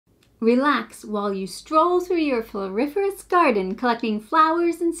Relax while you stroll through your floriferous garden collecting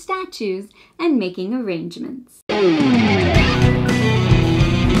flowers and statues and making arrangements.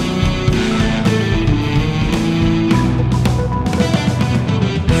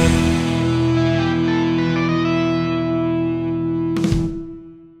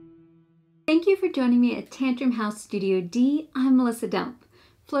 Thank you for joining me at Tantrum House Studio D. I'm Melissa Delp.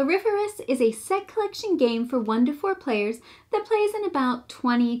 Floriferous is a set collection game for 1 to 4 players that plays in about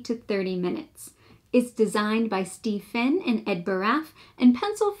 20 to 30 minutes. It's designed by Steve Finn and Ed Baraff, and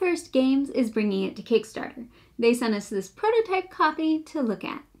Pencil First Games is bringing it to Kickstarter. They sent us this prototype copy to look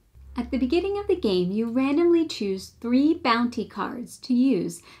at. At the beginning of the game, you randomly choose 3 bounty cards to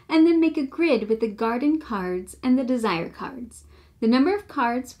use and then make a grid with the garden cards and the desire cards. The number of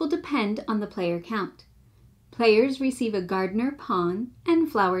cards will depend on the player count. Players receive a gardener pawn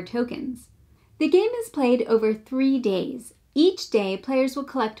and flower tokens. The game is played over 3 days. Each day, players will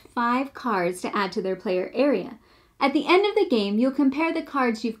collect 5 cards to add to their player area. At the end of the game, you'll compare the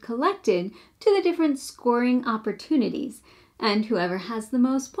cards you've collected to the different scoring opportunities, and whoever has the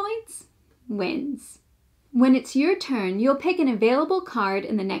most points wins. When it's your turn, you'll pick an available card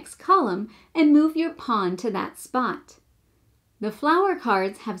in the next column and move your pawn to that spot. The flower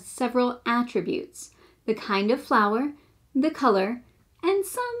cards have several attributes: the kind of flower, the color, and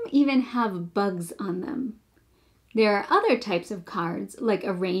some even have bugs on them. There are other types of cards, like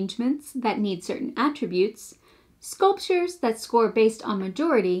arrangements that need certain attributes, sculptures that score based on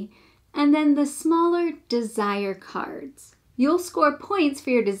majority, and then the smaller desire cards. You'll score points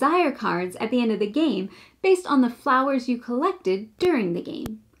for your desire cards at the end of the game based on the flowers you collected during the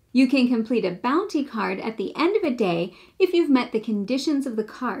game. You can complete a bounty card at the end of a day if you've met the conditions of the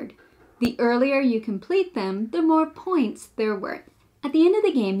card. The earlier you complete them, the more points they're worth. At the end of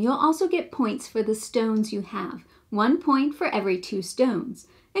the game, you'll also get points for the stones you have, 1 point for every 2 stones.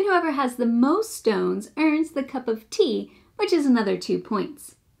 And whoever has the most stones earns the cup of tea, which is another 2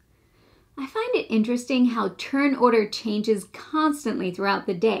 points. I find it interesting how turn order changes constantly throughout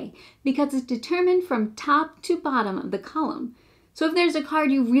the day because it's determined from top to bottom of the column. So if there's a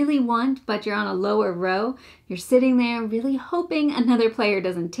card you really want, but you're on a lower row, you're sitting there really hoping another player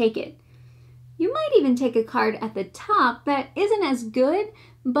doesn't take it. You might even take a card at the top that isn't as good,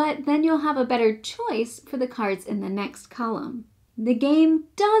 but then you'll have a better choice for the cards in the next column. The game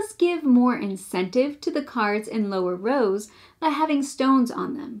does give more incentive to the cards in lower rows by having stones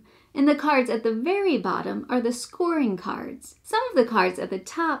on them, and the cards at the very bottom are the scoring cards. Some of the cards at the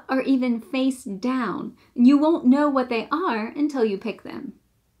top are even face down, and you won't know what they are until you pick them.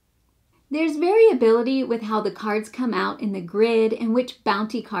 There's variability with how the cards come out in the grid and which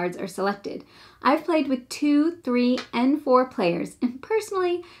bounty cards are selected. I've played with 2, 3, and 4 players, and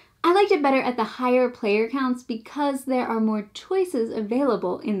personally, I liked it better at the higher player counts because there are more choices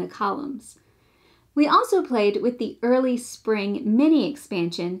available in the columns. We also played with the early spring mini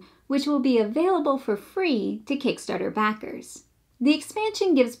expansion, which will be available for free to Kickstarter backers. The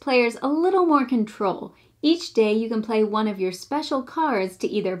expansion gives players a little more control. Each day you can play one of your special cards to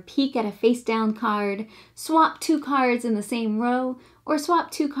either peek at a face-down card, swap 2 cards in the same row, or swap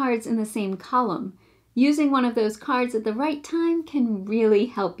 2 cards in the same column. Using one of those cards at the right time can really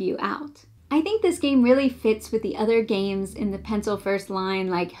help you out. I think this game really fits with the other games in the Pencil First line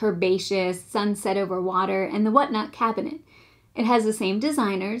like Herbaceous, Sunset Over Water, and the Whatnot Cabinet. It has the same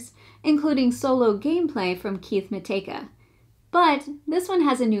designers, including solo gameplay from Keith Mateka. But this one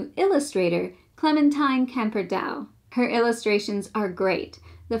has a new illustrator, Clementine Camperdow. Her illustrations are great.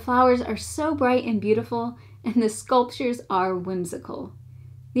 The flowers are so bright and beautiful, and the sculptures are whimsical.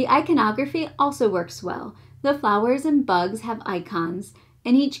 The iconography also works well. The flowers and bugs have icons,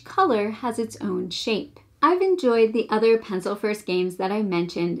 and each color has its own shape. I've enjoyed the other Pencil First games that I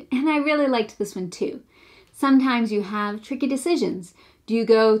mentioned, and I really liked this one too. Sometimes you have tricky decisions. Do you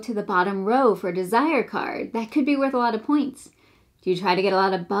go to the bottom row for a desire card? That could be worth a lot of points. Do you try to get a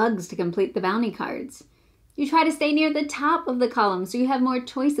lot of bugs to complete the bounty cards? You try to stay near the top of the column so you have more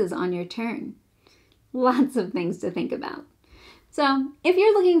choices on your turn. Lots of things to think about. So, if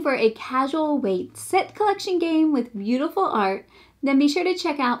you're looking for a casual weight set collection game with beautiful art, then be sure to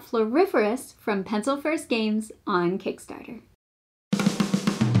check out Floriferous from Pencil First Games on Kickstarter.